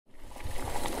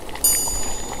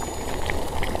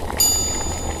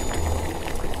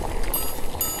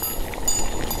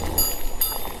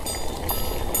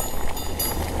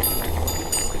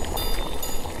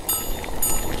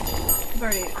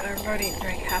already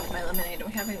drank half my lemonade and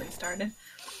we haven't even started.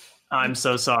 I'm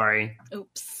so sorry.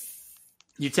 Oops.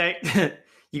 You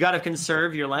got to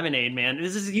conserve your lemonade, man.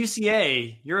 This is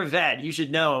UCA. You're a vet. You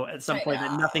should know at some point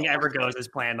that nothing ever goes as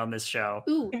planned on this show.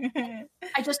 Ooh.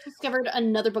 I just discovered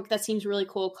another book that seems really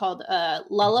cool called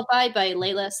Lullaby by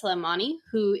Leila Slimani,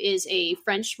 who is a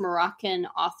French-Moroccan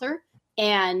author.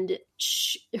 And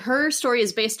her story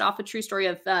is based off a true story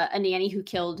of a nanny who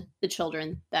killed the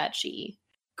children that she...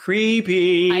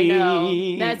 Creepy. I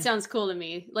know. That sounds cool to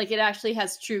me. Like, it actually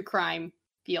has true crime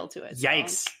feel to it. Yikes.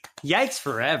 So. Yikes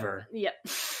forever. Yep.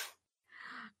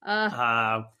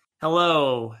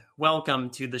 Hello. Welcome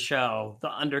to the show, the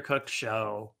Undercooked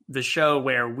Show, the show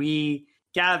where we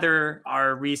gather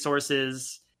our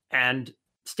resources and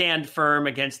stand firm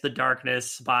against the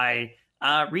darkness by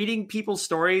reading people's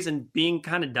stories and being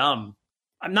kind of dumb.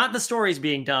 I'm not the stories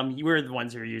being dumb. We're the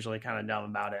ones who are usually kind of dumb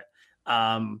about it.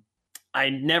 I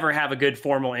never have a good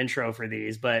formal intro for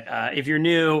these, but if you're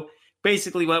new,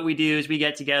 basically what we do is we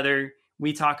get together,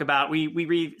 we talk about, we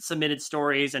read submitted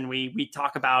stories and we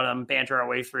talk about them, banter our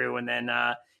way through, and then,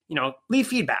 leave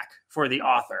feedback for the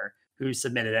author who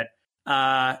submitted it.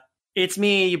 It's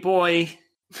me, your boy,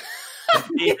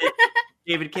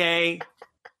 David K.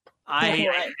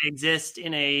 I exist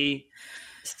in a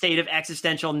state of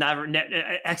existential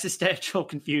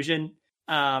confusion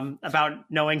about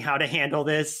knowing how to handle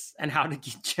this and how to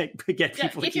get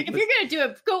people. If you're gonna do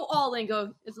it, go all in.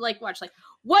 Go. It's like watch like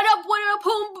what up,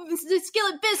 home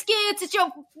skillet biscuits. It's your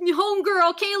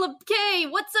homegirl Caleb K.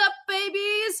 What's up,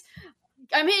 babies?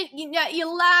 I'm hitting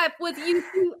you live with you.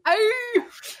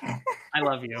 I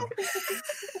love you.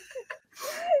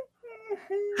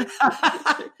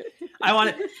 I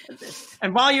want it.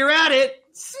 And while you're at it,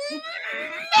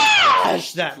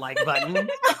 smash that like button.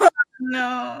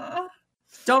 No.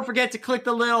 Don't forget to click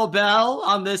the little bell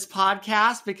on this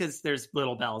podcast because there's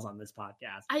little bells on this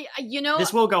podcast.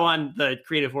 This will go on the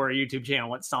Creative Horror YouTube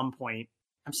channel at some point.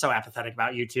 I'm so apathetic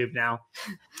about YouTube now.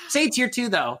 Say tier 2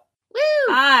 though. Woo!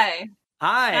 Hi.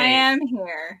 I am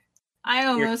here. I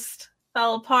almost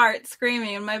fell apart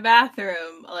screaming in my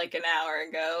bathroom like an hour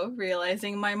ago,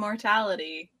 realizing my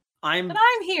mortality. But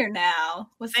I'm here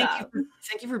now. What's up?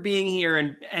 Thank you for being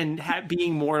here and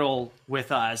being mortal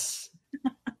with us.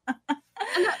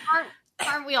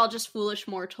 Aren't we all just foolish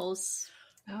mortals?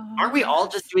 Aren't we all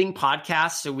just doing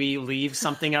podcasts so we leave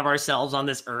something of ourselves on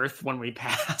this earth when we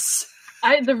pass?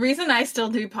 The reason I still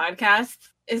do podcasts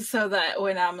is so that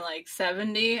when I'm like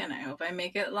 70, and I hope I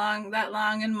make it that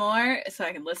long and more, so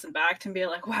I can listen back to and be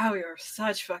like, wow, we were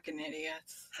such fucking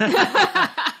idiots.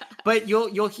 But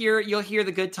you'll hear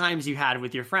the good times you had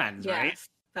with your friends, right?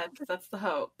 That's the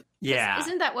hope. Yeah.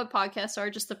 Isn't that what podcasts are?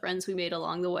 Just the friends we made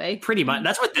along the way? Pretty much.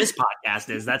 That's what this podcast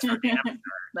is. That's for damn sure.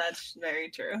 That's very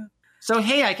true. So,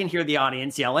 hey, I can hear the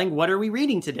audience yelling, what are we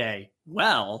reading today?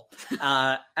 Well,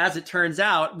 as it turns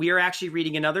out, we are actually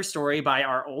reading another story by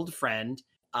our old friend,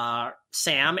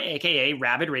 Sam, aka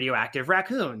Rabid Radioactive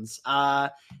Raccoons.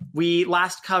 We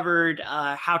last covered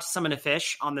How to Summon a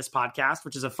Fish on this podcast,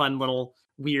 which is a fun little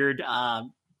weird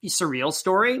surreal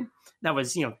story that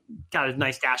was, got a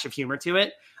nice dash of humor to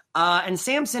it. And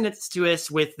Sam sent it to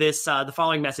us with this the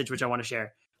following message, which I want to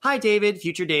share. Hi, David,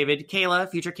 future David, Kayla,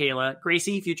 future Kayla,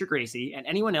 Gracie, future Gracie, and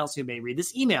anyone else who may read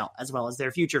this email, as well as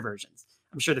their future versions.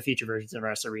 I'm sure the future versions of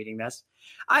us are reading this.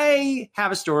 I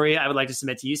have a story I would like to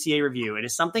submit to UCA Review. It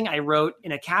is something I wrote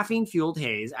in a caffeine-fueled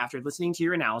haze after listening to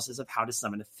your analysis of How to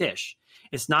Summon a Fish.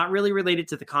 It's not really related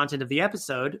to the content of the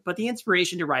episode, but the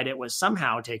inspiration to write it was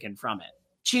somehow taken from it.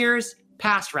 Cheers,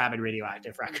 past Rabid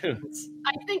Radioactive Raccoons.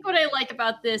 I think what I like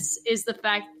about this is the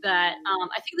fact that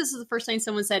I think this is the first time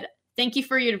someone said, thank you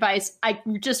for your advice. I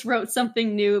just wrote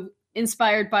something new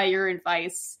inspired by your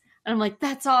advice. And I'm like,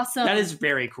 that's awesome. That is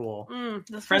very cool.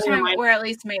 The first time we're at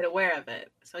least made aware of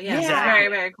it. So yeah, it's very,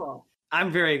 very cool. I'm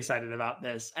very excited about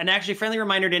this. And actually, friendly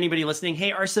reminder to anybody listening,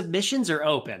 hey, our submissions are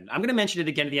open. I'm going to mention it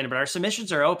again at the end, but our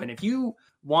submissions are open. If you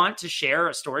want to share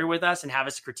a story with us and have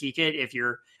us critique it, if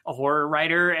you're a horror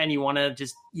writer and you want to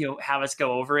just, have us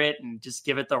go over it and just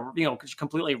give it the,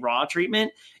 completely raw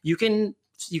treatment, you can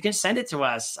send it to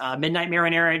us,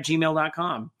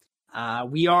 midnightmarinara@gmail.com.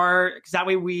 Because that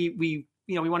way we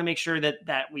want to make sure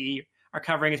that we are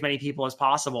covering as many people as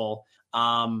possible.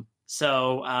 But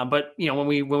when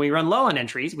we run low on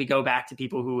entries, we go back to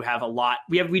people who have a lot.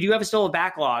 We do have still a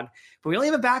backlog, but we only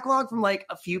have a backlog from like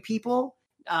a few people.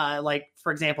 Like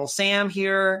for example, Sam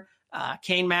here,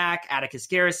 Kane Mack, Atticus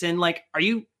Garrison. Like,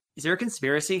 is there a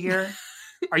conspiracy here?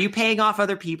 Are you paying off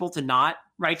other people to not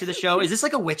write to the show? Is this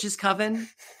like a witch's coven?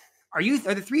 Are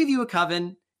the three of you a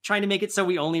coven trying to make it so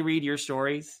we only read your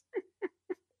stories?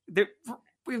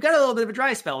 we've got a little bit of a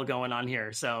dry spell going on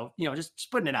here. So, just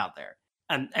putting it out there.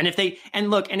 And if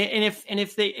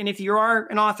you are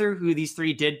an author who these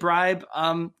three did bribe,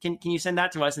 can you send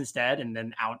that to us insteed and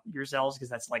then out yourselves? Because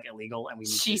that's like illegal. And we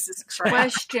need Jesus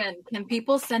Christ. Question: can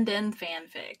people send in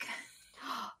fanfic?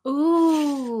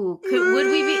 Ooh, would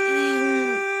we be?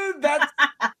 That's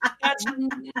I'm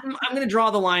going to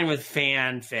draw the line with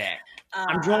fanfic.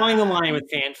 I'm drawing the line with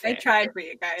fanfic. I tried for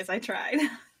you guys. I tried.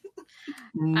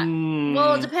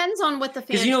 Well, it depends on what the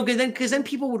fan. Because then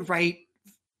people would write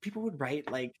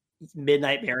like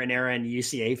Midnight Marinera and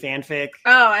UCA fanfic.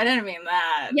 Oh, I didn't mean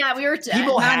that. Yeah, we were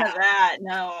none of that.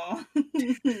 No.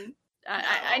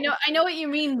 I know what you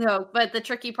mean though, but the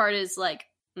tricky part is like,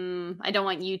 I don't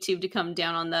want YouTube to come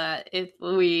down on that if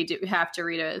we do have to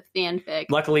read a fanfic.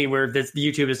 Luckily,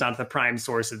 YouTube is not the prime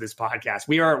source of this podcast.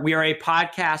 We are a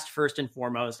podcast first and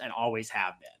foremost, and always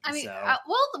have been. I mean,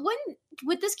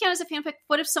 would this count as a fanfic?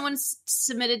 What if someone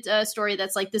submitted a story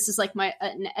that's like, this is like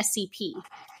an SCP?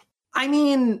 I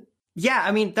mean, yeah.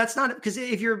 I mean, that's not, because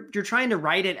if you're trying to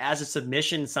write it as a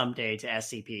submission someday to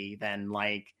SCP, then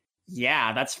like,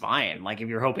 yeah, that's fine. Like if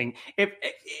you're hoping, it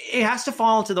has to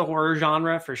fall into the horror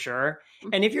genre for sure.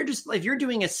 And if you're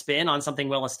doing a spin on something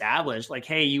well established, like,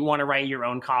 hey, you want to write your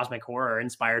own cosmic horror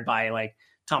inspired by like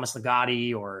Thomas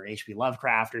Ligotti or H.P.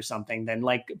 Lovecraft or something, then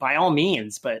like by all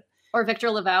means, or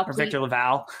Victor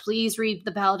Laval. Please read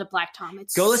The Ballad of Black Tom.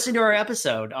 Go listen to our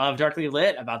episode of Darkly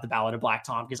Lit about The Ballad of Black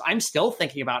Tom, because I'm still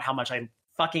thinking about how much I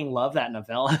fucking love that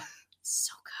novella.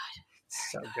 So good.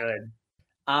 So good.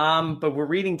 But we're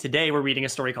reading a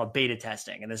story called Beta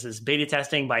Testing, and this is Beta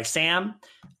Testing by Sam.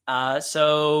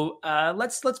 So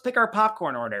let's pick our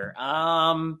popcorn order.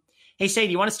 Hey, Say,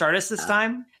 do you want to start us this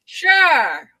time?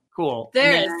 Sure. Cool.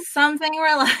 There is something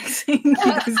relaxing. You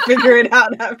guys figure it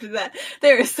out after that.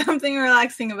 There is something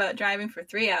relaxing about driving for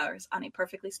 3 hours on a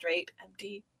perfectly straight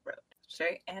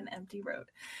and empty road,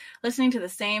 listening to the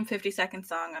same 50-second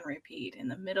song on repeat in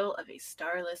the middle of a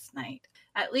starless night.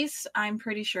 At least I'm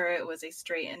pretty sure it was a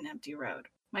straight and empty road.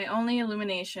 My only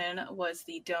illumination was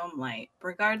the dome light.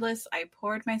 Regardless, I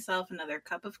poured myself another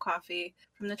cup of coffee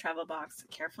from the travel box,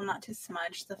 careful not to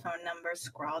smudge the phone number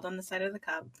scrawled on the side of the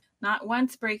cup, not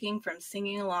once breaking from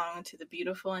singing along to the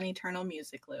beautiful and eternal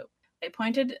music loop. I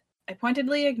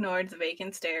pointedly ignored the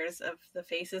vacant stares of the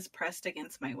faces pressed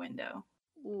against my window.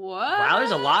 What? Wow, there's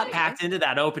a lot packed into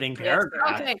that opening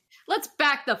paragraph. Okay, let's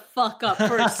back the fuck up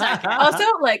for a second. Also,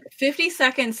 like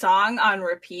 50-second song on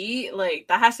repeat, like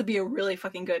that has to be a really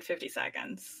fucking good 50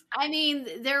 seconds. I mean,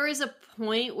 there was a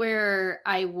point where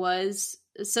I was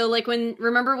like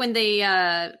remember when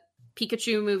the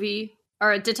Pikachu movie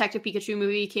or a Detective Pikachu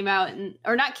movie came out,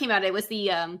 it was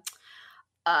the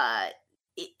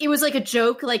it was like a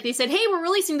joke. Like they said, hey, we're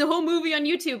releasing the whole movie on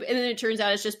YouTube. And then it turns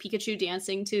out it's just Pikachu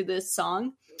dancing to this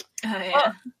song. Oh,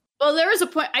 yeah. Well, there was a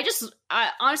point.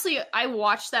 I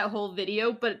watched that whole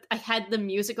video, but I had the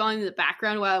music on in the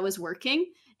background while I was working.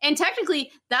 And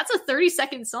technically that's a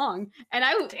 30-second song. And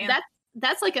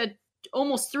that's like a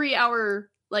almost 3-hour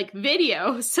like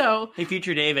video. So hey,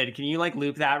 future David, can you like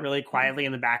loop that really quietly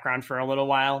in the background for a little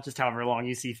while, just however long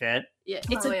you see fit? Yeah,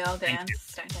 we all dance.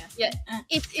 Start dancing. Yeah,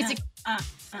 Oh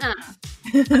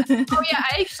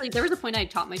yeah, there was a point I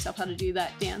taught myself how to do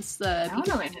that dance. I don't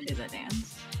know how to do that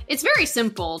dance. It's very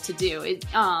simple to do. It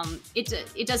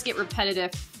does get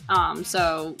repetitive.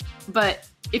 But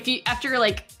if you after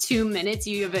like 2 minutes,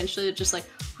 you eventually just like,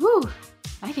 whew,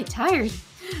 I get tired.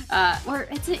 Or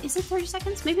is it 30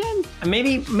 seconds? Maybe a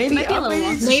little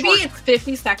long. Maybe it's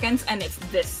 50 seconds and it's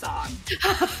this song.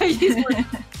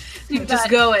 Just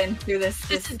going through this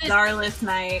starless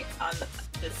night on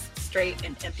this straight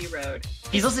and empty road.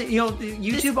 He's listening.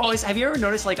 YouTube always. Have you ever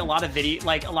noticed like a lot of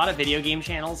video game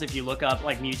channels? If you look up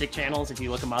like music channels, if you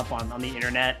look them up on the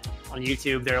internet on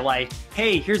YouTube, they're like,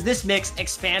 hey, here's this mix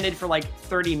expanded for like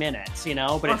 30 minutes.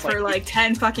 But it's for like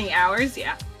 10 fucking hours.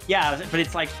 Yeah. Yeah, but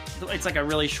it's like a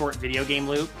really short video game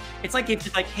loop. It's like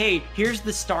hey, here's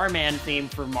the Starman theme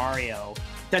for Mario,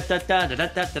 da da da da da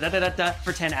da da da da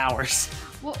for 10 hours.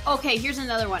 Well, okay, here's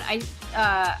another one.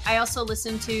 I also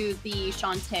listened to the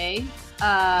Shantae.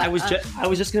 I was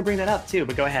just gonna bring that up too,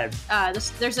 but go ahead.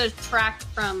 There's a track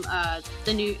from not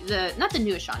the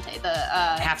newest Shantae, the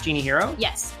Half Genie Hero.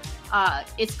 Yes,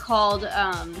 it's called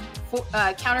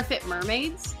Counterfeit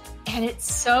Mermaids. And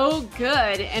it's so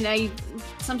good. And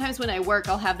sometimes when I work,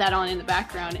 I'll have that on in the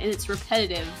background, and it's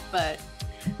repetitive, but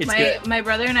it's good. My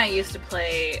brother and I used to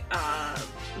play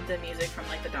the music from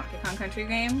like the Donkey Kong Country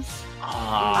games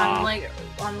on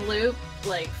loop,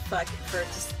 like fuck for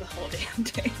just the whole damn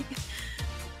day.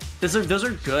 Those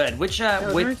are good. Which are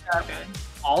so good.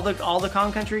 all the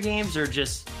Kong Country games are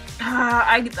just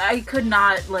I could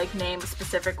not like name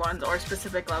specific ones or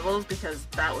specific levels because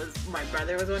that was my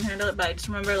brother was the one who handled it. But I just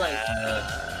remember like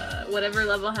whatever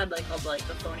level had like all the, like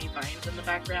the phony vines in the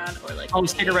background or like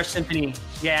Sticker Rush Symphony.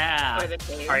 Yeah. or the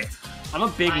caves. All right. I'm a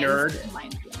big nerd.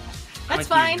 That's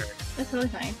fine. That's really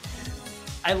fine.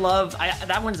 I love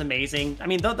that one's amazing. I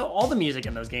mean, all the music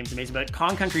in those games is amazing, but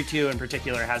Kong Country 2 in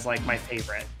particular has like my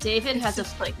favorite. David has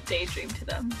just like daydream to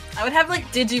them. I would have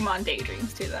like Digimon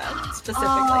daydreams to that specifically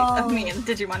of me and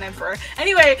Digimon Emperor.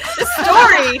 Anyway, the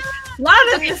story, a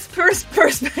lot of this first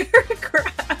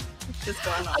paragraph. Just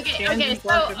going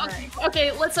on.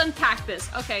 Okay, let's unpack this.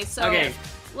 Okay, so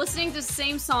listening to the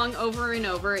same song over and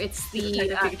over. It's the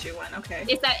Detective Pikachu one. Okay,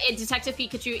 it's that Detective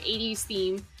Pikachu 80s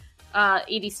theme,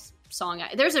 80s song.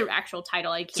 There's an actual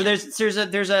title. I can't. So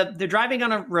they're driving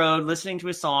on a road, listening to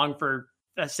a song for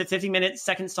a 50-minute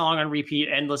second song on repeat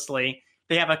endlessly.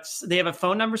 They have a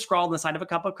phone number scrawled on the side of a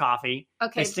cup of coffee.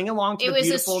 Okay, they sing along to the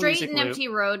beautiful music. It was a straight and loop. empty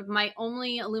road. My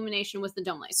only illumination was the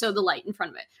dome light, so the light in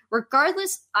front of it.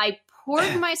 Regardless, I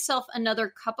poured myself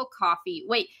another cup of coffee.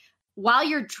 Wait, while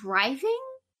you're driving?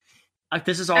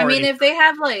 This is already. I mean, if they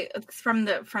have like from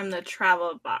the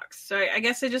travel box, so I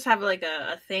guess they just have like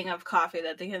a thing of coffee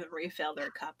that they can refill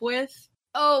their cup with.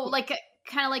 Oh, like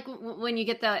kind of like when you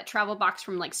get the travel box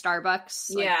from like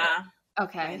Starbucks. Like yeah.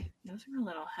 Okay. Those are a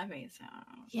little heavy, so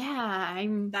yeah,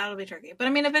 that'll be tricky. But I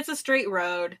mean, if it's a straight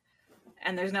road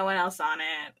and there's no one else on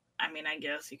it, I mean, I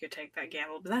guess you could take that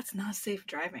gamble. But that's not safe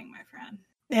driving, my friend.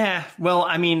 Yeah, well,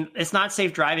 I mean, it's not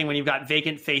safe driving when you've got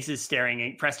vacant faces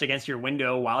staring pressed against your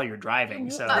window while you're driving.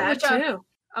 So that too.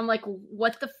 I'm like,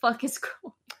 what the fuck is going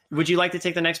on? Would you like to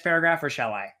take the next paragraph, or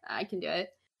shall I? I can do it.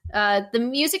 The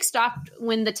music stopped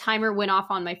when the timer went off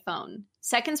on my phone,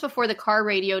 seconds before the car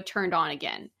radio turned on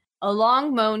again. A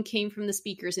long moan came from the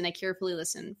speakers, and I carefully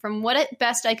listened. From what at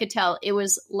best I could tell, it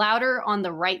was louder on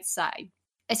the right side.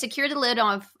 I secured the lid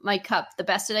of my cup the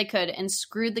best that I could and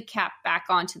screwed the cap back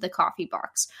onto the coffee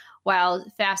box while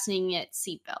fastening its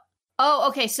seatbelt. Oh,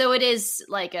 okay. So it is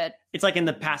like it's like in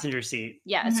the passenger seat.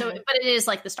 Yeah. Mm-hmm. So, but it is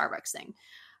like the Starbucks thing.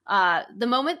 The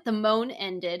moment the moan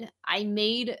ended, I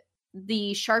made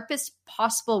the sharpest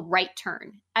possible right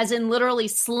turn, as in literally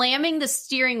slamming the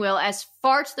steering wheel as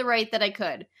far to the right that I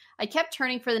could. I kept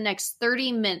turning for the next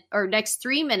 3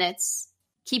 minutes,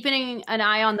 keeping an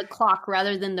eye on the clock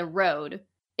rather than the road.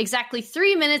 Exactly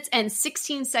 3 minutes and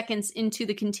 16 seconds into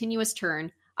the continuous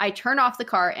turn, I turned off the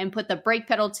car and put the brake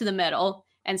pedal to the metal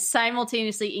and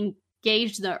simultaneously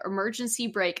engaged the emergency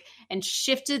brake and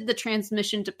shifted the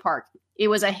transmission to park. It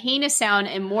was a heinous sound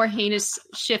and more heinous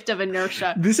shift of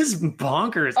inertia. This is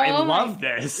bonkers. I love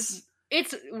this.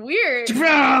 It's weird.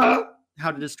 How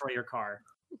to destroy your car.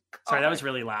 Sorry, that was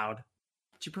really loud.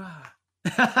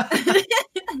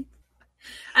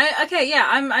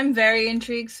 I'm very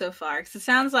intrigued so far because it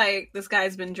sounds like this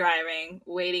guy's been driving,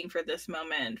 waiting for this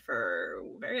moment for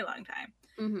a very long time.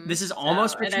 Mm-hmm. This is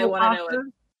almost ritual pasta.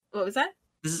 What was that?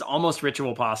 This is almost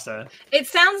ritual pasta. It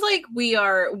sounds like we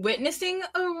are witnessing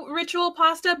a ritual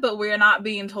pasta, but we're not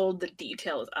being told the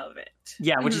details of it.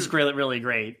 Yeah, which is really, really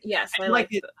great. Yes, I like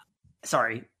it.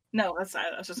 Sorry. No, I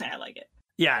was just saying I like it.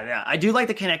 Yeah. I do like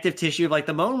the connective tissue of like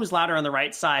the moan was louder on the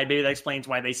right side. Maybe that explains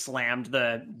why they slammed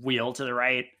the wheel to the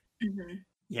right. Mm-hmm.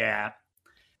 Yeah.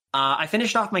 I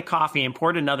finished off my coffee and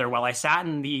poured another while I sat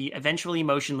in the eventually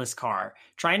motionless car,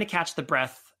 trying to catch the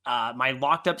breath my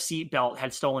locked up seat belt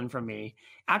had stolen from me.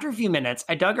 After a few minutes,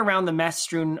 I dug around the mess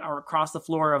strewn across the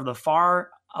floor of the far.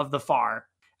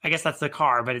 I guess that's the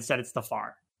car, but it said it's the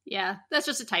far. Yeah, that's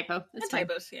just a typo. That's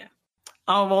typos, yeah.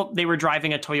 Oh, well, they were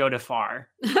driving a Toyota Far.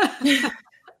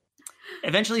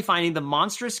 Eventually finding the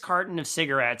monstrous carton of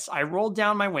cigarettes, I rolled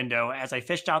down my window as I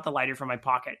fished out the lighter from my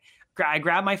pocket. I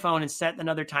grabbed my phone and set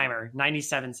another timer,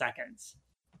 97 seconds.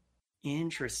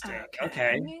 Interesting.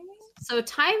 Okay. So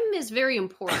time is very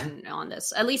important on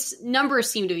this. At least numbers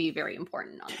seem to be very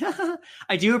important on this.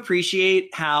 I do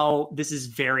appreciate how this is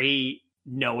very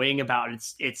knowing about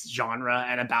its genre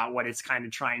and about what it's kind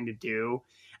of trying to do.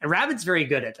 And Rabbit's very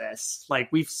good at this.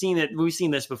 Like we've seen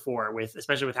this before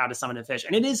especially with How to Summon a Fish.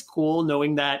 And it is cool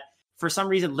knowing that for some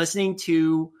reason, listening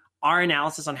to our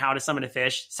analysis on How to Summon a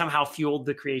Fish somehow fueled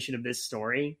the creation of this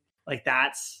story. Like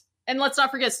that's... And let's not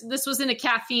forget, this was in a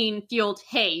caffeine-fueled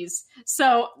haze.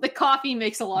 So the coffee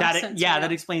makes a lot of sense. Yeah,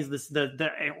 that explains this the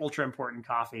ultra-important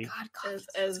coffee. God,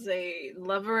 as a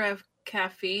lover of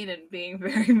caffeine and being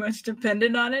very much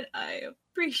dependent on it, I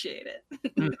appreciate it.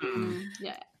 Mm-hmm.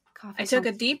 Yeah. I took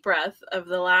a deep breath of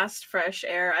the last fresh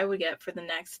air I would get for the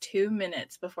next 2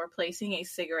 minutes before placing a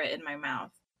cigarette in my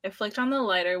mouth. I flicked on the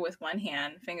lighter with one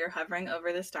hand, finger hovering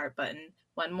over the start button.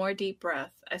 One more deep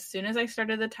breath. As soon as I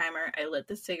started the timer, I lit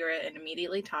the cigarette and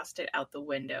immediately tossed it out the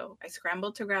window. I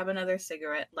scrambled to grab another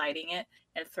cigarette, lighting it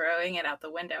and throwing it out the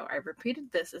window. I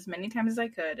repeated this as many times as I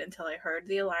could until I heard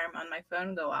the alarm on my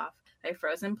phone go off. I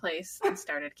froze in place and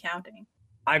started counting.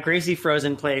 Gracie froze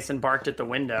in place and barked at the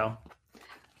window.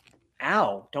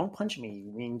 Ow, don't punch me,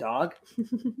 you mean dog.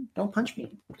 Don't punch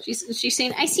me. She's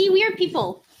saying, I see weird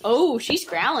people. Oh, she's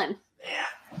growling. Yeah.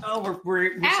 Oh,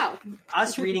 we're Ow.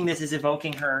 us reading this is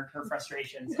evoking her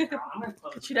frustrations. I'm gonna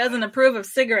close She doesn't approve of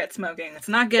cigarette smoking. It's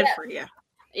not good for you.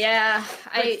 Yeah,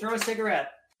 throw a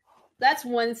cigarette. That's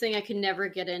one thing I could never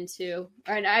get into,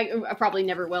 and I probably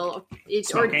never will. It's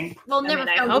Smoking? Never.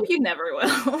 I hope you never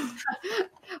will.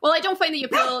 Well, I don't find the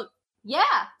appeal. Yeah,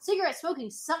 cigarette smoking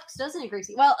sucks, doesn't it,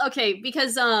 Gracie? Well, okay,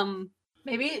 because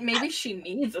maybe she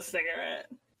needs a cigarette.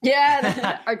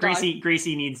 Yeah, our dog.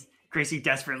 Gracie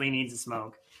desperately needs to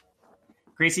smoke.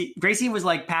 Gracie was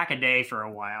like pack a day for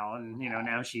a while, and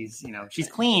now she's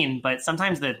clean, but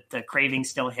sometimes the cravings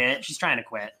still hit. She's trying to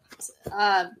quit.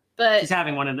 But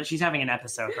she's having an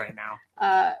episode right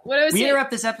now. We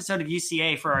interrupt this episode of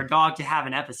UCA for our dog to have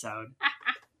an episode.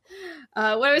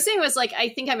 What I was saying was, like, I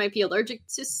think I might be allergic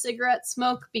to cigarette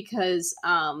smoke because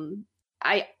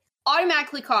I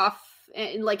automatically cough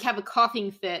and like have a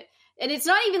coughing fit. And it's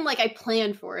not even like I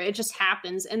planned for it. It just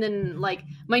happens. And then like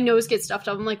my nose gets stuffed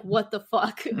up. I'm like, what the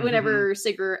fuck? Mm-hmm. Whenever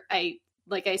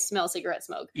I smell cigarette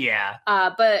smoke. Yeah.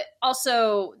 But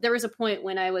also there was a point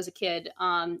when I was a kid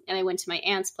and I went to my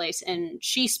aunt's place and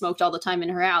she smoked all the time in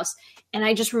her house. And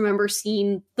I just remember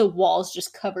seeing the walls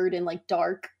just covered in like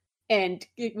dark. And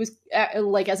it was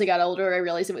like, as I got older, I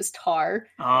realized it was tar.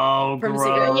 Oh, from gross.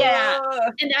 Cigarette. Yeah.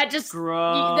 And that just,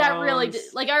 gross. That really did,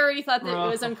 like, I already thought that it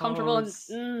was uncomfortable.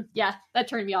 And yeah, that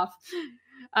turned me off.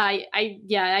 I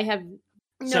have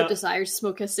no desire to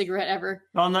smoke a cigarette ever.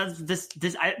 Well, no,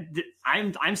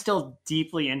 I'm still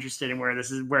deeply interested in where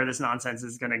this nonsense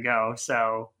is going to go.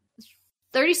 So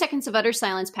 30 seconds of utter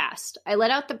silence passed. I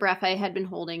let out the breath I had been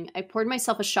holding. I poured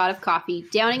myself a shot of coffee,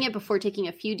 downing it before taking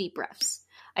a few deep breaths.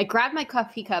 I grabbed my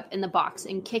coffee cup in the box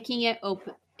and kicking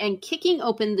open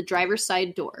the driver's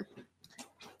side door.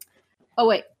 Oh,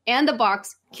 wait. And the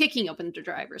box, kicking open the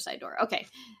driver's side door. Okay.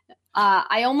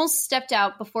 I almost stepped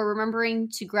out before remembering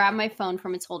to grab my phone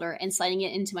from its holder and sliding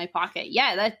it into my pocket.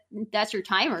 Yeah, that's your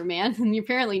timer, man. And you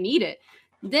apparently need it.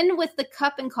 Then with the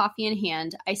cup and coffee in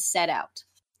hand, I set out.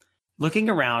 Looking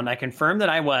around, I confirmed that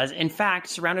I was, in fact,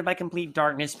 surrounded by complete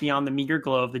darkness beyond the meager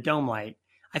glow of the dome light.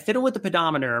 I fiddled with the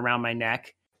pedometer around my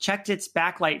neck, checked its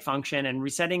backlight function, and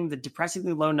resetting the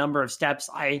depressingly low number of steps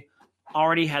I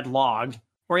already had logged,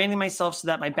 orienting myself so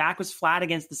that my back was flat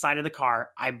against the side of the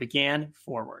car, I began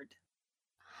forward.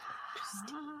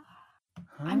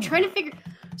 I'm trying to figure.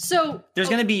 So there's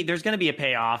gonna be a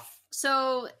payoff.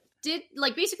 So did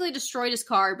basically destroyed his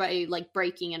car by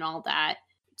braking and all that.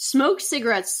 Smoked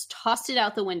cigarettes, tossed it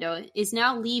out the window, is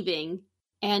now leaving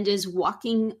and is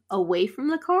walking away from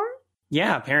the car?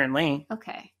 Yeah, apparently.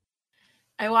 Okay.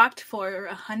 I walked for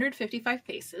 155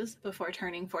 paces before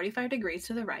turning 45 degrees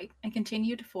to the right and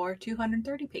continued for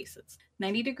 230 paces.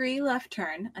 90-degree left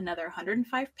turn, another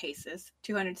 105 paces,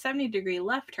 270-degree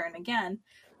left turn again,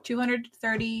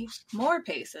 230 more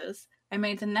paces. I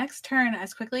made the next turn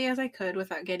as quickly as I could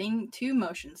without getting too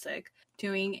motion sick,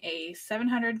 doing a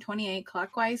 728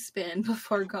 clockwise spin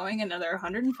before going another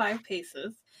 105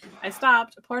 paces. I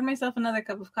stopped, poured myself another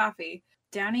cup of coffee,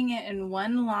 downing it in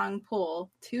one long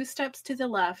pull, 2 steps to the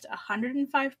left,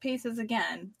 105 paces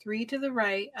again, 3 to the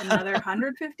right, another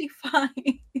 155,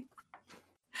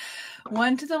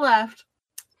 1 to the left,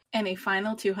 and a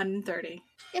final 230.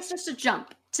 It's just a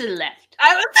jump to the left.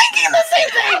 I was thinking the same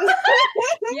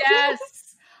thing! Yes!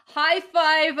 High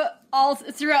five all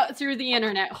through the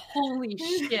internet. Holy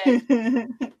shit.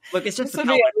 Look, it's just a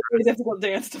really difficult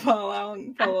dance to follow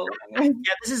along. Yeah,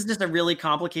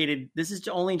 this is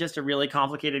only just a really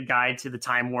complicated guide to the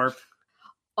time warp.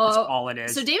 That's all it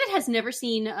is. So David has never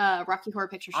seen Rocky Horror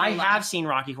Picture Show I live. have seen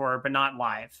Rocky Horror, but not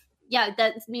live. Yeah,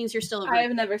 that means you're still I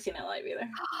have never seen it live either.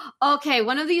 Okay,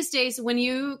 one of these days when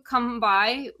you come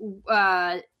by,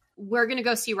 we're gonna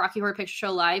go see Rocky Horror Picture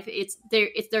Show live.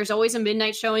 There's always a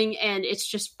midnight showing, and it's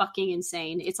just fucking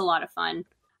insane. It's a lot of fun.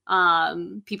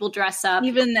 People dress up.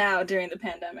 Even now during the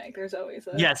pandemic, there's always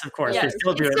a... Yes, of course. Yeah, they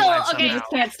still do it still, live okay, somehow. You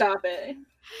can't stop it.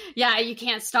 Yeah, you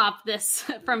can't stop this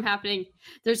from happening.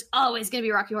 There's always gonna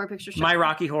be Rocky Horror Picture Show. My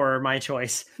Rocky Horror, my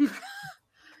choice.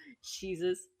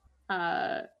 Jesus.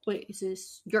 Wait, is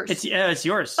this yours? It's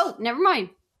yours. Oh, never mind.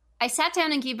 I sat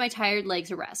down and gave my tired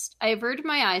legs a rest. I averted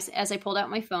my eyes as I pulled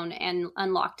out my phone and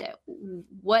unlocked it.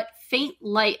 What faint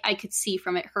light I could see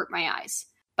from it hurt my eyes.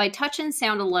 By touch and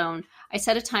sound alone, I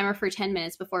set a timer for 10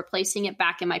 minutes before placing it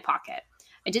back in my pocket.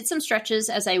 I did some stretches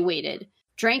as I waited,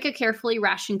 drank a carefully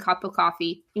rationed cup of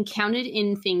coffee, and counted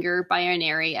in finger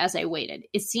binary as I waited.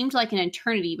 It seemed like an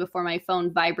eternity before my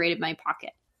phone vibrated my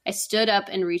pocket. I stood up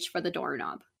and reached for the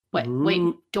doorknob.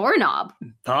 Wait, doorknob?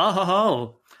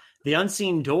 Oh, the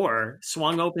unseen door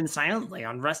swung open silently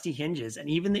on rusty hinges, and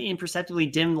even the imperceptibly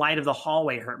dim light of the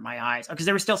hallway hurt my eyes, because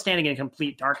they were still standing in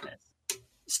complete darkness.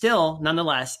 Still,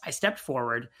 nonetheless, I stepped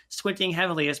forward, squinting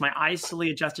heavily as my eyes slowly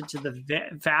adjusted to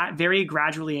the very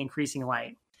gradually increasing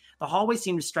light. The hallway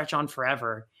seemed to stretch on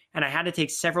forever, and I had to take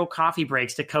several coffee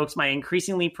breaks to coax my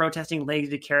increasingly protesting legs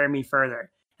to carry me further.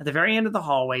 At the very end of the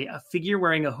hallway, a figure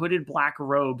wearing a hooded black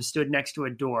robe stood next to a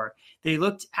door. They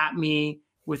looked at me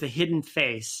with a hidden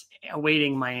face,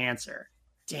 awaiting my answer.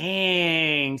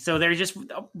 Dang. So they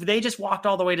just walked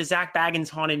all the way to Zach Baggins'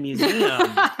 Haunted Museum.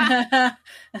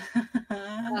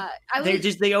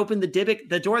 They opened the Dybbuk.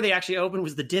 The door they actually opened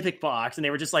was the Dybbuk box, and they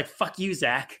were just like, "Fuck you,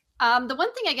 Zach." The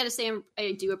one thing I gotta say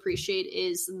I do appreciate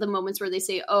is the moments where they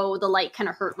say, "Oh, the light kind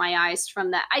of hurt my eyes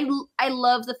from that." I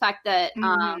love the fact that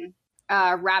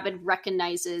Rabid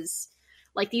recognizes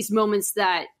like these moments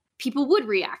that people would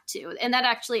react to, and that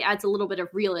actually adds a little bit of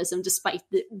realism despite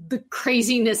the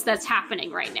craziness that's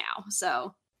happening right now.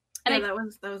 So, and that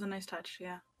was a nice touch.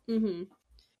 Yeah. Mm-hmm.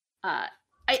 I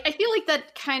feel like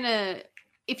that kind of,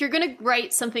 if you're gonna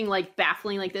write something like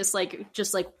baffling like this, like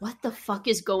just like what the fuck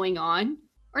is going on,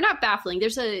 or not baffling.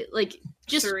 There's a like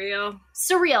just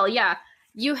surreal. Yeah,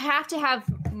 you have to have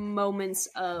moments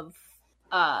of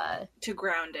to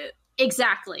ground it.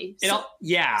 Exactly.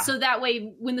 Yeah. So that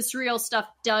way, when the surreal stuff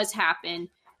does happen,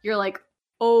 you're like,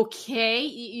 okay,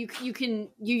 you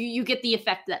get the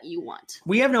effect that you want.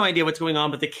 We have no idea what's going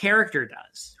on, but the character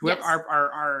does. Yes.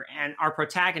 Our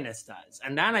protagonist does,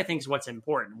 and that I think is what's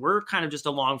important. We're kind of just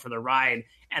along for the ride,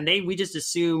 and we just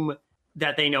assume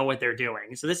that they know what they're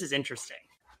doing. So this is interesting.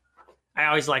 I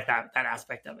always like that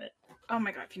aspect of it. Oh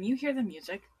my god! Can you hear the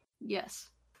music? Yes.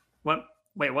 What?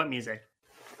 Wait, what music?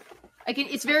 I can.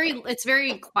 It's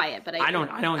very quiet, but I don't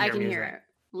hear I can music. hear it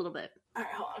a little bit. All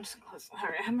right, hold on. I'm just close. All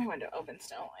right, I have my window open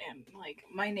still, and like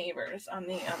my neighbors on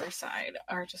the other side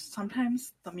are just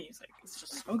sometimes the music is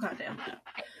just so goddamn loud.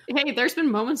 Hey, there's been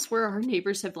moments where our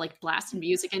neighbors have like blasted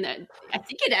music, and I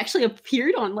think it actually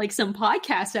appeared on like some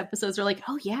podcast episodes. They're like,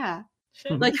 oh yeah,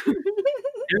 like.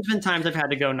 There's been times I've had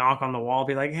to go knock on the wall,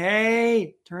 be like,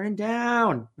 "Hey, turn it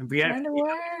down." And we have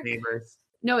neighbors.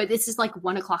 No, this is like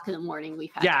 1 o'clock in the morning.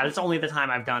 We've had. Yeah, that's only the time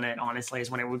I've done it. Honestly, is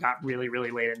when it got really,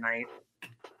 really late at night,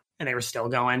 and they were still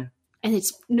going. And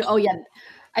it's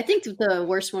I think the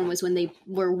worst one was when they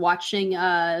were watching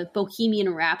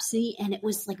Bohemian Rhapsody, and it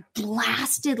was like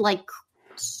blasted like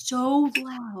so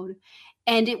loud,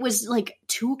 and it was like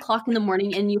 2 o'clock in the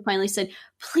morning, and you finally said,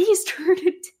 "Please turn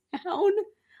it down."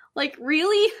 Like,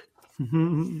 really?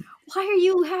 Why are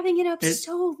you having it up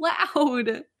so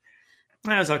loud?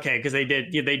 That was okay because they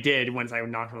did once I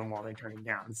knocked on the wall, they turned it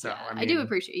down. So yeah, I do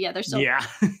appreciate. Yeah, there's still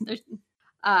there's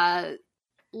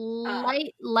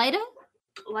Lida.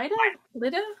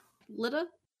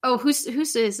 Oh, whose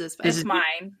is this? It's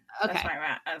mine. Okay, that's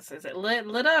mine. Is it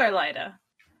Lida or Lida?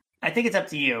 I think it's up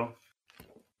to you.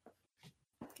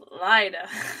 Lida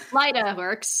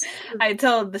works. I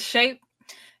told the shape.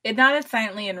 It nodded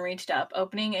silently and reached up,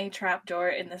 opening a trapdoor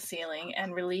in the ceiling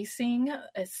and releasing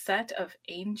a set of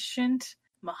ancient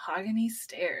mahogany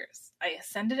stairs. I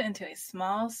ascended into a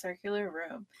small circular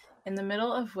room, in the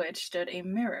middle of which stood a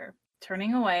mirror.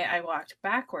 Turning away, I walked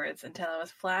backwards until I was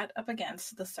flat up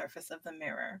against the surface of the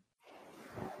mirror.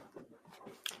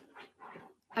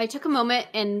 I took a moment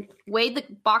and weighed the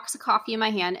box of coffee in my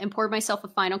hand and poured myself a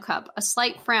final cup, a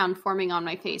slight frown forming on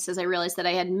my face as I realized that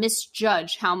I had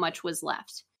misjudged how much was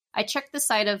left. I checked the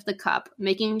side of the cup,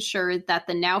 making sure that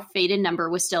the now faded number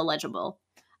was still legible.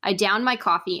 I downed my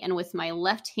coffee and with my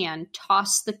left hand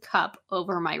tossed the cup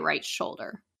over my right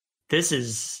shoulder. This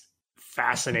is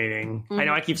fascinating. I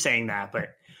know I keep saying that, but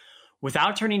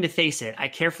without turning to face it, I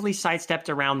carefully sidestepped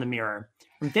around the mirror.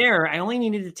 From there, I only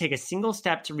needed to take a single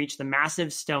step to reach the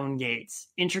massive stone gates,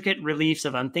 intricate reliefs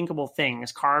of unthinkable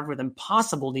things carved with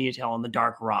impossible detail on the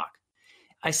dark rock.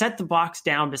 I set the box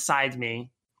down beside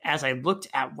me as I looked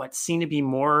at what seemed to be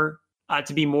more a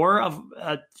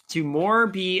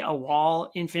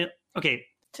wall infinite. Okay,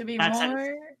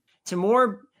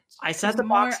 I set the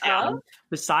box down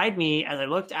beside me as I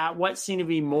looked at what seemed to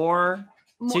be more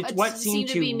So It what seemed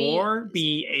to be more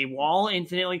be a wall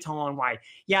infinitely tall and wide.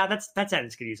 Yeah, that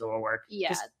sentence could use a little work. Yeah.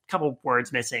 Just a couple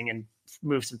words missing and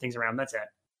move some things around. That's it.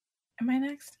 Am I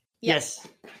next? Yep. Yes.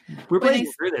 We're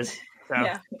playing through this. So.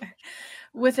 Yeah.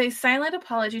 With a silent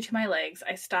apology to my legs,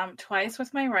 I stomped twice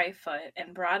with my right foot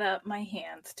and brought up my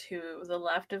hands to the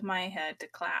left of my head to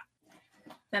clap.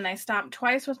 Then I stomped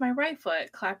twice with my right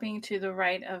foot, clapping to the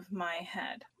right of my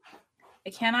head. I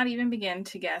cannot even begin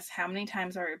to guess how many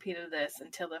times I repeated this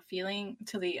until the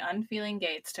unfeeling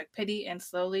gates took pity and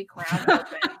slowly ground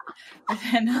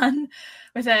open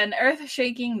with an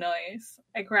earth-shaking noise.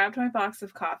 I grabbed my box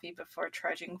of coffee before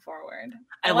trudging forward.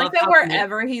 I like that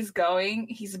wherever he's going,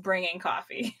 he's bringing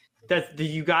coffee.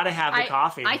 You got to have the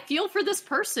coffee. I feel for this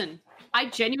person. I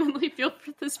genuinely feel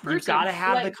for this person. You got to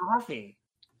have the coffee.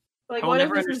 Like, what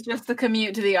if this is just the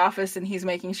commute to the office and he's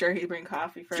making sure he brings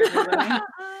coffee for everybody?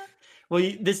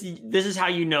 Well, this is how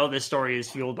you know this story is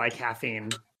fueled by caffeine,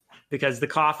 because the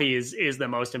coffee is the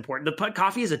most important. The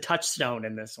coffee is a touchstone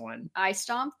in this one. I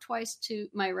stomped twice to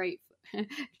my right,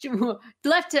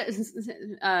 left.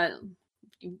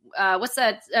 What's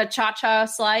that cha-cha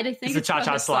slide? I think it's a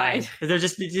cha-cha slide. They're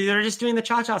just doing the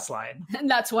cha-cha slide, and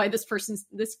that's why this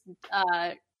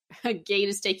gate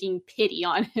is taking pity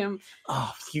on him.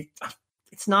 Oh,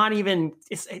 it's not even.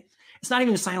 It's not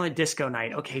even silent disco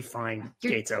night. Okay, fine.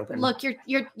 Gates open. Look,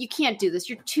 you can't do this.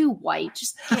 You're too white.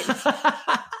 Just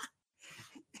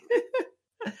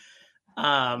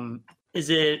is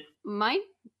it mine?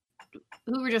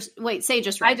 Say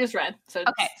just read. I just read. So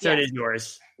okay. So it is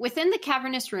yours. Within the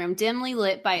cavernous room, dimly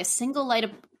lit by a single light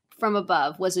from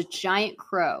above, was a giant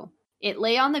crow. It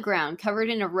lay on the ground,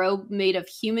 covered in a robe made of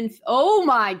human. Oh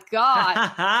my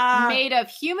god! Made of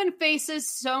human faces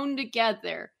sewn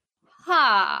together.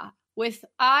 Ha! With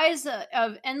eyes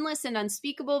of endless and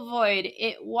unspeakable void,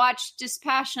 it watched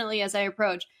dispassionately as I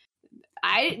approached.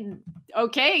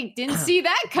 Didn't see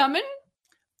that coming.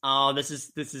 Oh, this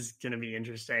is going to be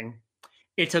interesting.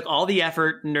 It took all the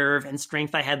effort, nerve, and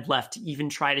strength I had left to even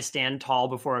try to stand tall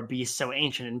before a beast so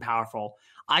ancient and powerful.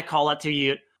 I call out to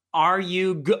you, are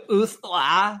you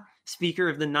Guthla, speaker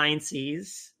of the nine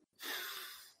seas?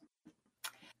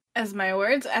 As my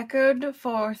words echoed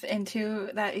forth into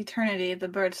that eternity, the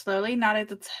bird slowly nodded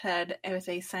its head with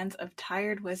a sense of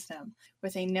tired wisdom.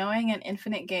 With a knowing and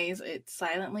infinite gaze, it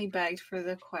silently begged for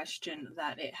the question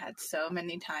that it had so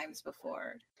many times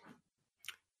before.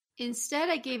 Instead,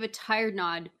 I gave a tired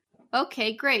nod.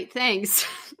 Okay, great, thanks.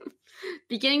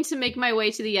 Beginning to make my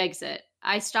way to the exit,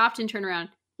 I stopped and turned around.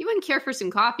 You wouldn't care for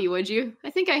some coffee, would you?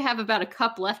 I think I have about a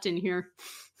cup left in here.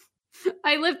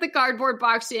 I lift the cardboard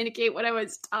box to indicate what I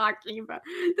was talking about.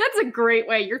 That's a great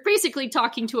way. You're basically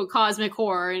talking to a cosmic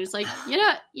horror, and it's like, you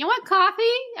want coffee?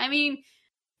 I mean,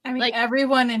 like,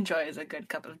 everyone enjoys a good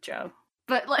cup of Joe.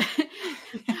 But like,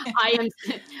 I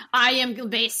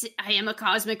am a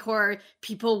cosmic horror.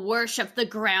 People worship the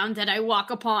ground that I walk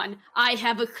upon. I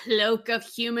have a cloak of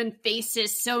human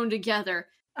faces sewn together.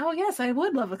 Oh yes, I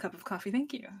would love a cup of coffee.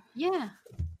 Thank you. Yeah.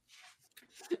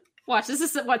 Watch, this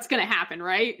is what's going to happen,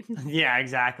 right? Yeah,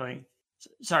 exactly.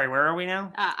 Sorry, where are we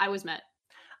now? I was met.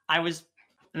 And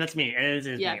that's me. It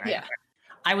is me, right? Yeah.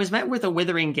 I was met with a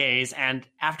withering gaze, and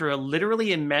after a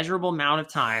literally immeasurable amount of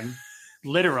time,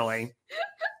 literally,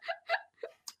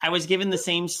 I was given the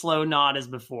same slow nod as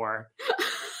before.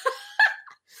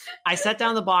 I set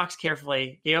down the box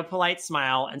carefully, gave a polite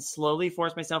smile, and slowly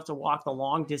forced myself to walk the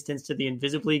long distance to the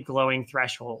invisibly glowing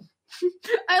threshold.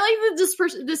 I like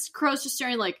that this crow's just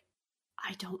staring like,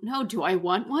 I don't know. Do I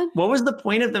want one? What was the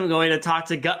point of them going to talk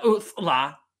to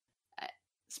Guthla,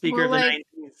 speaker of the 19th?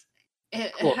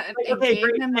 It gave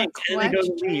him a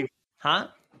question. Huh?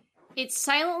 It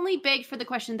silently begged for the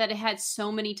question that it had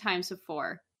so many times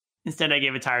before. Instead, I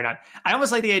gave a tired nod. I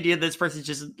almost like the idea that this person's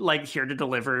just like here to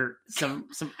deliver some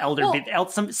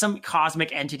some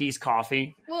cosmic entity's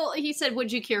coffee. Well, he said,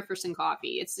 "Would you care for some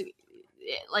coffee?" It's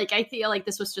like, I feel like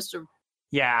this was just a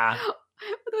yeah.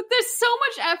 There's so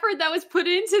much effort that was put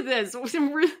into this. Whose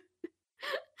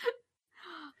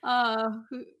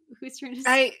turn is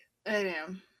I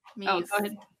am. Me. Oh, go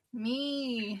ahead.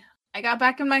 Me. I got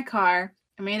back in my car.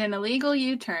 I made an illegal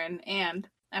U-turn and,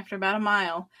 after about a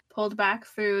mile, pulled back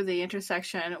through the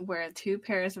intersection where two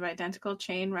pairs of identical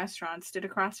chain restaurants stood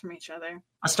across from each other.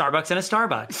 A Starbucks and a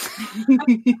Starbucks.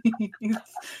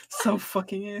 So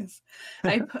fucking is.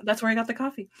 That's where I got the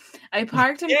coffee. I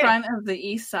parked in front of the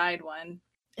east side one,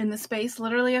 in the space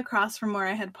literally across from where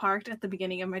I had parked at the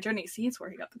beginning of my journey. See, it's where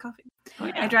he got the coffee. Oh,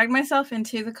 yeah. I dragged myself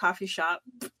into the coffee shop.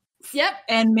 Yep.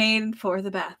 And made for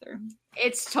the bathroom.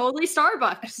 It's totally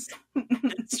Starbucks.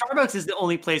 Starbucks is the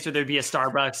only place where there'd be a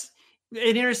Starbucks.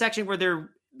 An intersection where there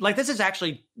like, this is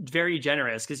actually very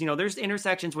generous because, there's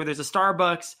intersections where there's a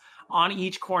Starbucks on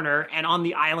each corner and on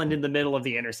the island in the middle of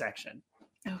the intersection.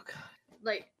 Oh God.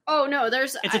 Like, oh no,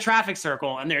 it's a traffic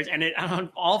circle, and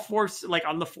on all four, like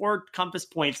on the four compass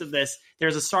points of this,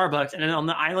 there's a Starbucks, and then on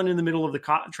the island in the middle of the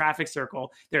traffic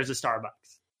circle, there's a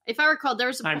Starbucks. If I recall,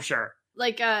 I'm sure.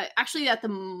 Like, actually at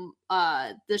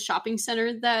the shopping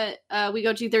center that we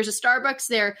go to, there's a Starbucks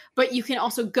there, but you can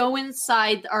also go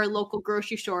inside our local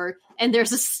grocery store, and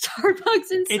there's a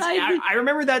Starbucks inside. I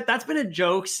remember that's been a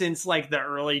joke since like the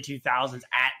early 2000s,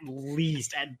 at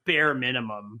least, at bare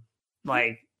minimum.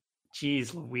 Like,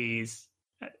 geez Louise.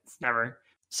 It's never.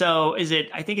 So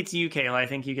I think it's you, Kayla. I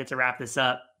think you get to wrap this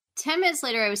up. 10 minutes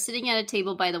later, I was sitting at a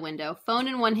table by the window, phone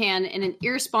in one hand and an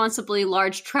irresponsibly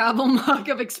large travel mug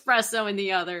of espresso in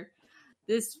the other.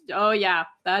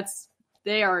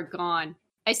 They are gone.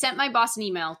 I sent my boss an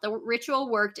email. The ritual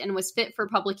worked and was fit for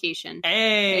publication.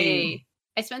 Hey.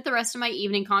 I spent the rest of my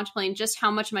evening contemplating just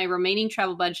how much my remaining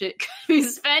travel budget could be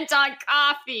spent on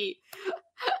coffee.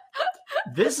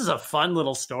 This is a fun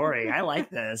little story. I like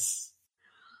this.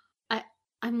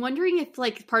 I'm wondering if,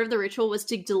 like, part of the ritual was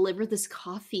to deliver this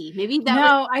coffee. Maybe that.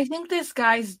 No, I think this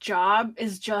guy's job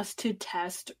is just to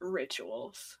test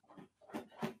rituals.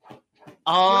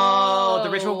 Oh, the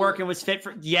ritual working was fit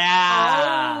for.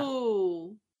 Yeah.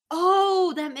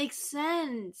 Oh, that makes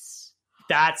sense.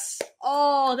 That's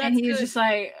and he's just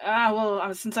like,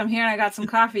 since I'm here and I got some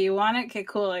coffee, you want it? Okay,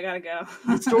 cool. I gotta go.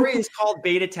 The story is called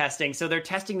beta testing, so they're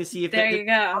testing to see if you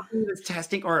go. That's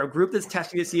testing, or a group that's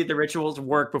testing to see if the rituals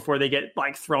work before they get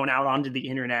like thrown out onto the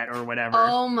internet or whatever.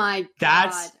 Oh my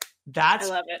God, I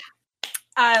love it.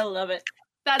 I love it.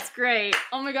 That's great.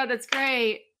 Oh my God, that's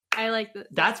great. I like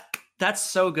that. That's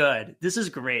so good. This is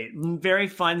great. Very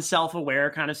fun,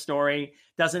 self-aware kind of story.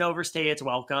 Doesn't overstay its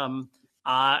welcome.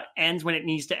 Ends when it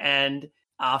needs to end,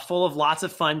 full of lots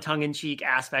of fun tongue-in-cheek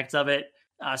aspects of it,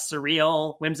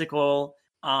 surreal, whimsical.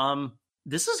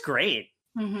 This is great.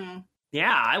 Mm-hmm.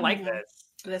 Yeah, I like this.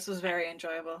 This was very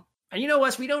enjoyable. And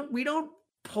Wes, we don't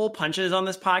pull punches on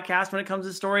this podcast when it comes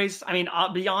to stories. I mean,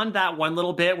 beyond that one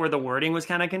little bit where the wording was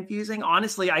kind of confusing,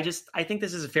 honestly, I think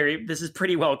this is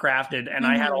pretty well crafted, and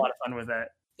I had a lot of fun with it.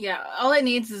 Yeah, all it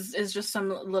needs is just some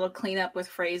little cleanup with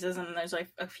phrases, and there's like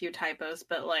a few typos.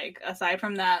 But like aside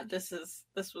from that, this is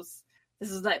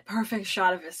that perfect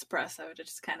shot of espresso to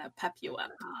just kind of pep you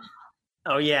up.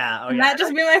 Oh yeah, Can that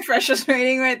just be my freshest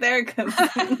rating right there?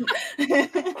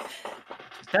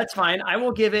 That's fine. I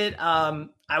will give it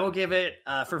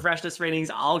for freshness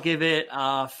ratings. I'll give it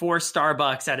 4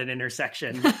 Starbucks at an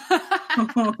intersection.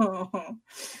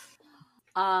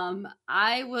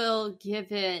 I will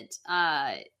give it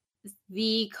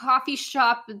the coffee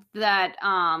shop that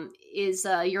is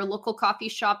your local coffee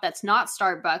shop that's not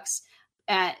Starbucks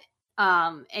and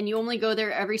you only go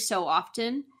there every so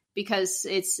often because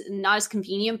it's not as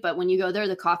convenient, but when you go there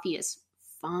the coffee is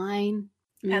fine.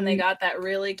 And they got that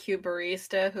really cute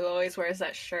barista who always wears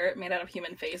that shirt made out of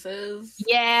human faces.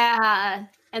 Yeah.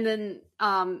 And then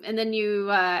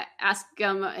you ask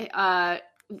them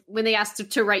when they ask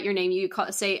to write your name, you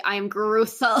say, "I am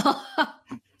Garutha."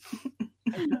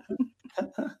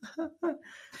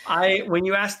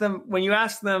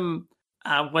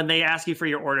 When they ask you for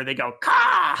your order, they go,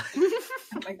 "Ka!"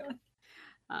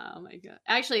 Oh my god!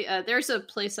 Actually, there's a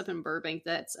place up in Burbank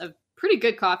that's a pretty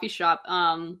good coffee shop.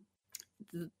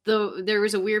 There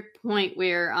was a weird point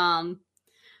where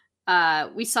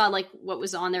we saw like what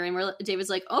was on there, and David's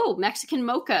like, "Oh, Mexican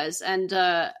mochas," and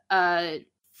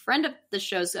friend of the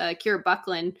show's Kira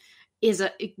Buckland is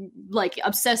like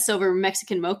obsessed over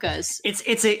Mexican mochas. It's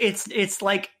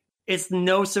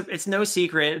no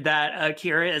secret that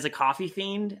Kira is a coffee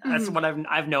fiend. That's what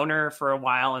I've known her for a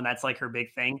while, and that's like her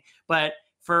big thing. But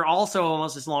for also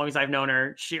almost as long as I've known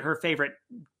her, her favorite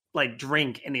like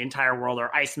drink in the entire world are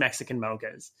iced Mexican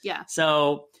mochas. Yeah.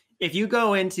 So if you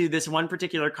go into this one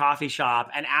particular coffee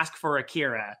shop and ask for a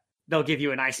Kira, they'll give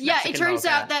you an iced Mexican mocha. Yeah, it turns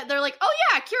out that they're like, "Oh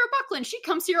yeah, Kira Buckland, she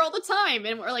comes here all the time,"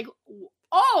 and we're like,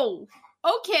 "Oh,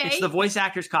 okay." It's the Voice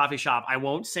Actors Coffee Shop. I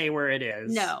won't say where it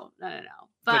is. No.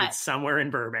 But it's somewhere in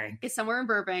Burbank.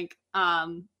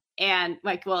 And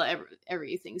like, well,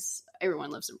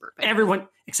 everyone lives in Burbank. Everyone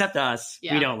except us.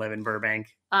 Yeah. We don't live in Burbank.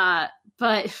 But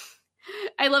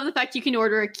I love the fact you can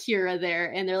order a Kira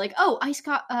there, and they're like, "Oh, iced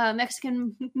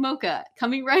Mexican mocha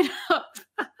coming right up."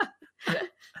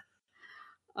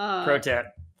 Pro tip.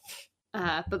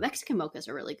 But Mexican mochas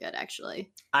are really good,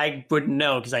 actually. I wouldn't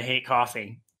know because I hate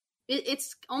coffee.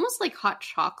 It's almost like hot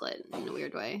chocolate in a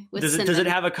weird way. Does it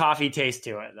have a coffee taste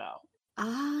to it, though?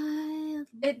 I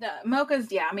Mocha's,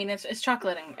 I mean, it's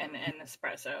chocolate and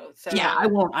espresso. So yeah,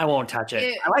 I won't touch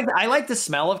it. I like the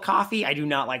smell of coffee. I do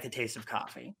not like the taste of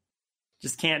coffee.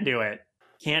 Just can't do it.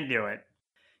 Can't do it.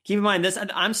 Keep in mind,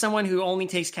 I'm someone who only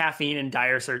takes caffeine in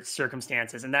dire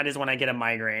circumstances, and that is when I get a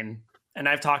migraine. And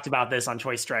I've talked about this on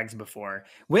Choice Dregs before,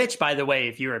 which, by the way,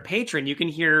 if you're a patron, you can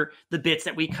hear the bits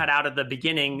that we cut out of the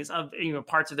beginnings of,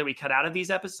 parts of that we cut out of these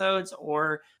episodes,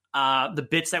 or the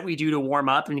bits that we do to warm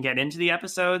up and get into the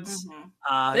episodes.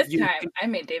 This time, I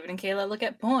made David and Kayla look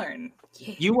at porn.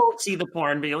 Yeah. You won't see the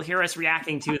porn, but you'll hear us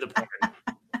reacting to the porn.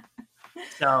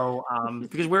 So,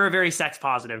 because we're a very sex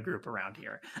positive group around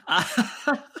here.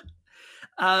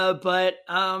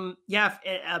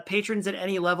 Patrons at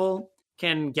any level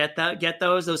can get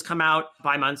those. Those come out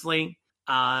bi-monthly.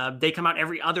 They come out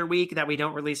every other week that we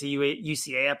don't release a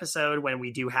UCA episode when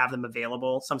we do have them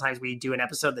available. Sometimes we do an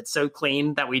episode that's so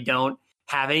clean that we don't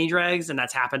have any dregs, and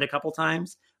that's happened a couple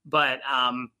times. But I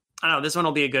don't know, this one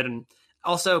will be a good one.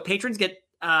 Also, patrons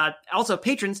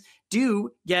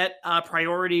do get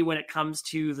priority when it comes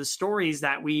to the stories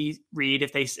that we read.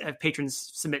 If patrons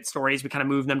submit stories, we kind of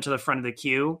move them to the front of the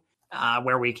queue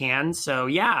where we can. So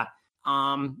yeah,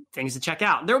 things to check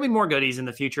out. There will be more goodies in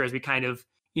the future as we kind of,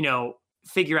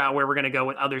 figure out where we're going to go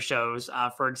with other shows.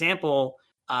 For example,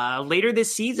 later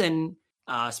this season,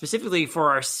 specifically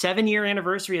for our 7-year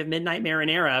anniversary of Midnight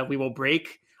Marinara, we will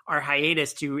break our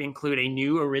hiatus to include a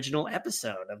new original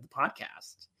episode of the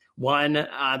podcast. One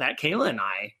that Kayla and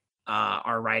I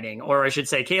are writing, or I should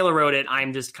say Kayla wrote it.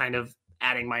 I'm just kind of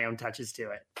adding my own touches to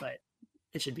it, but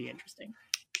it should be interesting.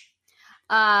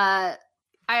 I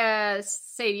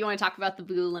say, do you want to talk about the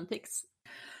Boo Olympics?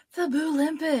 The Boo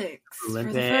Olympics. For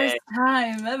the first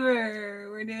time ever,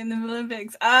 we're doing the Boo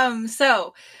Olympics.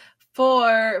 So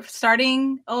for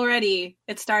starting already,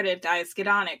 it started, guys. Get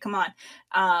on it. Come on.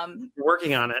 We're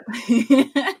working on it.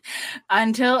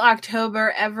 Until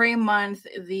October, every month,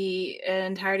 the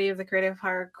entirety of the Creative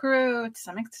Horror crew, to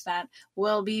some extent,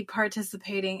 will be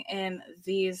participating in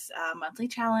these monthly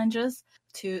challenges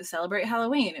to celebrate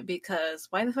Halloween, because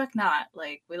why the fuck not?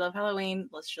 Like, we love Halloween.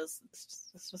 Let's just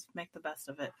make the best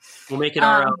of it. We'll make it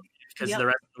our own, because the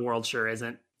rest of the world sure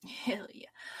isn't. Hell yeah.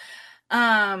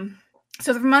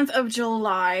 So the month of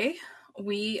July,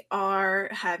 we are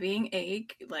having a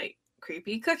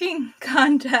creepy cooking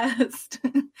contest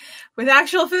with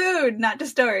actual food, not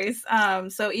just stories.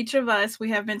 So each of us,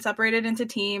 we have been separated into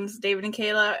teams. David and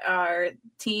Kayla are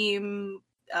team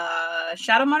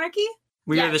Shadow Monarchy.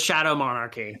 We are the Shadow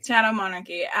Monarchy. Shadow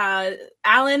Monarchy.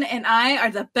 Alan and I are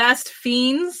the Best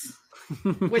Fiends.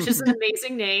 Which is an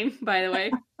amazing name, by the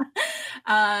way.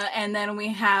 And then we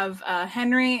have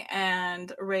Henry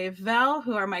and Ravel,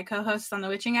 who are my co-hosts on The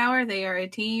Witching Hour. They are a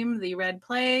team, the Red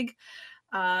Plague.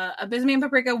 Abysme and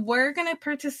Paprika were going to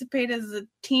participate as a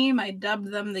team. I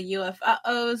dubbed them the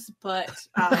UFOs, but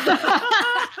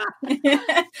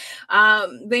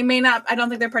they may not. I don't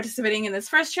think they're participating in this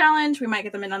first challenge. We might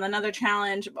get them in on another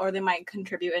challenge, or they might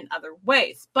contribute in other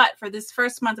ways. But for this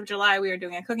first month of July, we are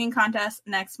doing a cooking contest.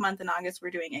 Next month in August,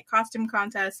 we're doing a costume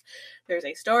contest. There's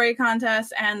a story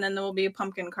contest, and then there will be a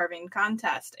pumpkin carving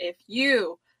contest. If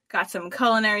you got some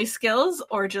culinary skills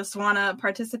or just want to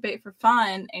participate for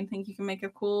fun and think you can make a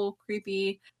cool,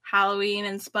 creepy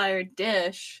Halloween-inspired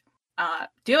dish,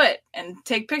 do it and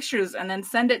take pictures and then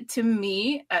send it to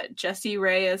me at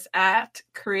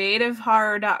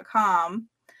jessiereyes@creativehorror.com,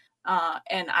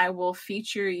 and I will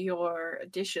feature your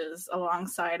dishes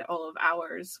alongside all of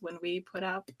ours when we put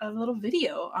up a little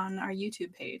video on our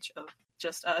YouTube page of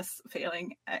just us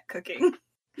failing at cooking.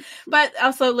 But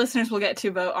also, listeners will get to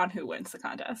vote on who wins the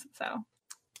contest. So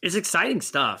it's exciting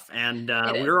stuff, and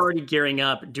we're already gearing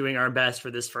up, doing our best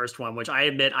for this first one, which I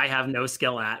admit I have no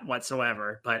skill at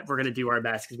whatsoever. But we're going to do our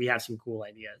best because we have some cool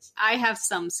ideas. I have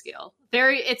some skill.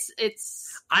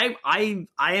 I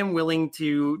am willing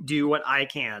to do what I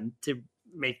can to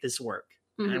make this work,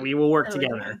 and we will work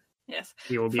together. Yes.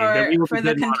 For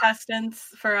the contestants,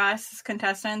 for us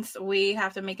contestants, we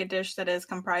have to make a dish that is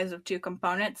comprised of 2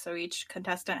 components. So each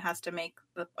contestant has to make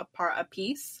a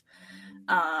piece.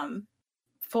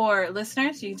 For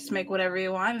listeners, you just make whatever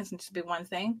you want. It's just be one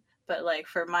thing. But like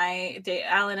for my day,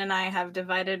 Alan and I have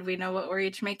divided. We know what we're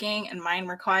each making, and mine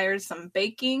requires some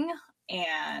baking.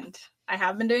 And I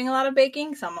have been doing a lot of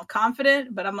baking, so I'm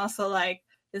confident. But I'm also like,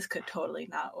 this could totally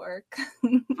not work.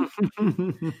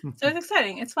 So it's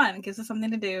exciting. It's fun. It gives us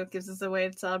something to do. It gives us a way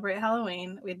to celebrate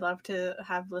Halloween. We'd love to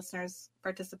have listeners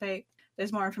participate.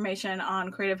 There's more information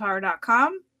on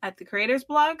creativehorror.com at the creators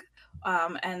blog.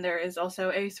 And there is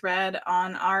also a thread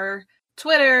on our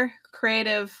Twitter,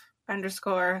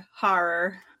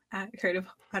 creative_horror. at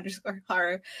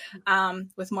creative_horror,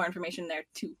 with more information there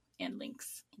too and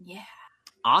links. Yeah.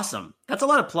 Awesome. That's a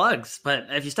lot of plugs, but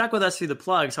if you stuck with us through the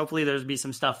plugs, hopefully there's be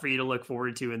some stuff for you to look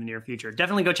forward to in the near future.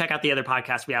 Definitely go check out the other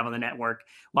podcasts we have on the network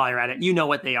while you're at it. You know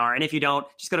what they are. And if you don't,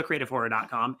 just go to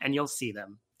creativehorror.com and you'll see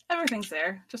them. Everything's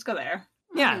there. Just go there.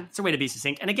 Yeah, it's a way to be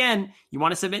succinct. And again, you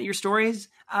want to submit your stories?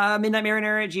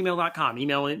 midnightmarinara@gmail.com.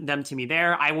 Email them to me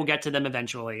there. I will get to them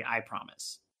eventually. I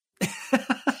promise.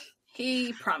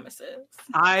 He promises.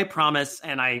 I promise,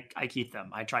 and I keep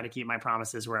them. I try to keep my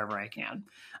promises wherever I can.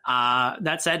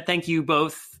 That said, thank you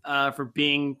both for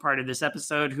being part of this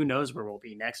episode. Who knows where we'll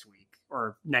be next week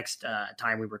or next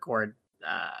time we record.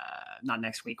 Not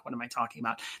next week. What am I talking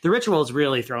about? The ritual is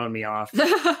really throwing me off.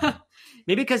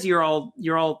 Maybe because you're all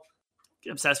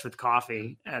obsessed with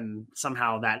coffee, and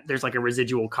somehow that there's like a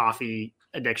residual coffee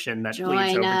addiction that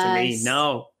bleeds over to me.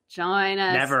 No. Join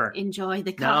us. Never. Enjoy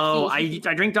the coffee. No,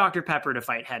 I drink Dr. Pepper to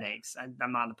fight headaches. I'm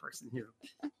not a person who...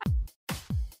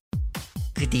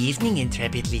 Good evening,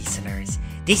 intrepid listeners.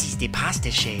 This is the Pasta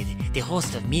Shade, the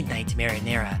host of Midnight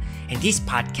Marinara, and this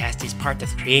podcast is part of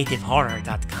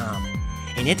CreativeHorror.com,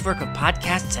 a network of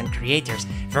podcasts and creators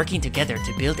working together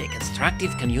to build a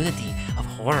constructive community of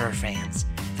horror fans.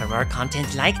 For more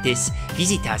content like this,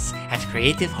 visit us at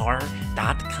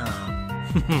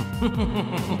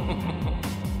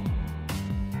CreativeHorror.com.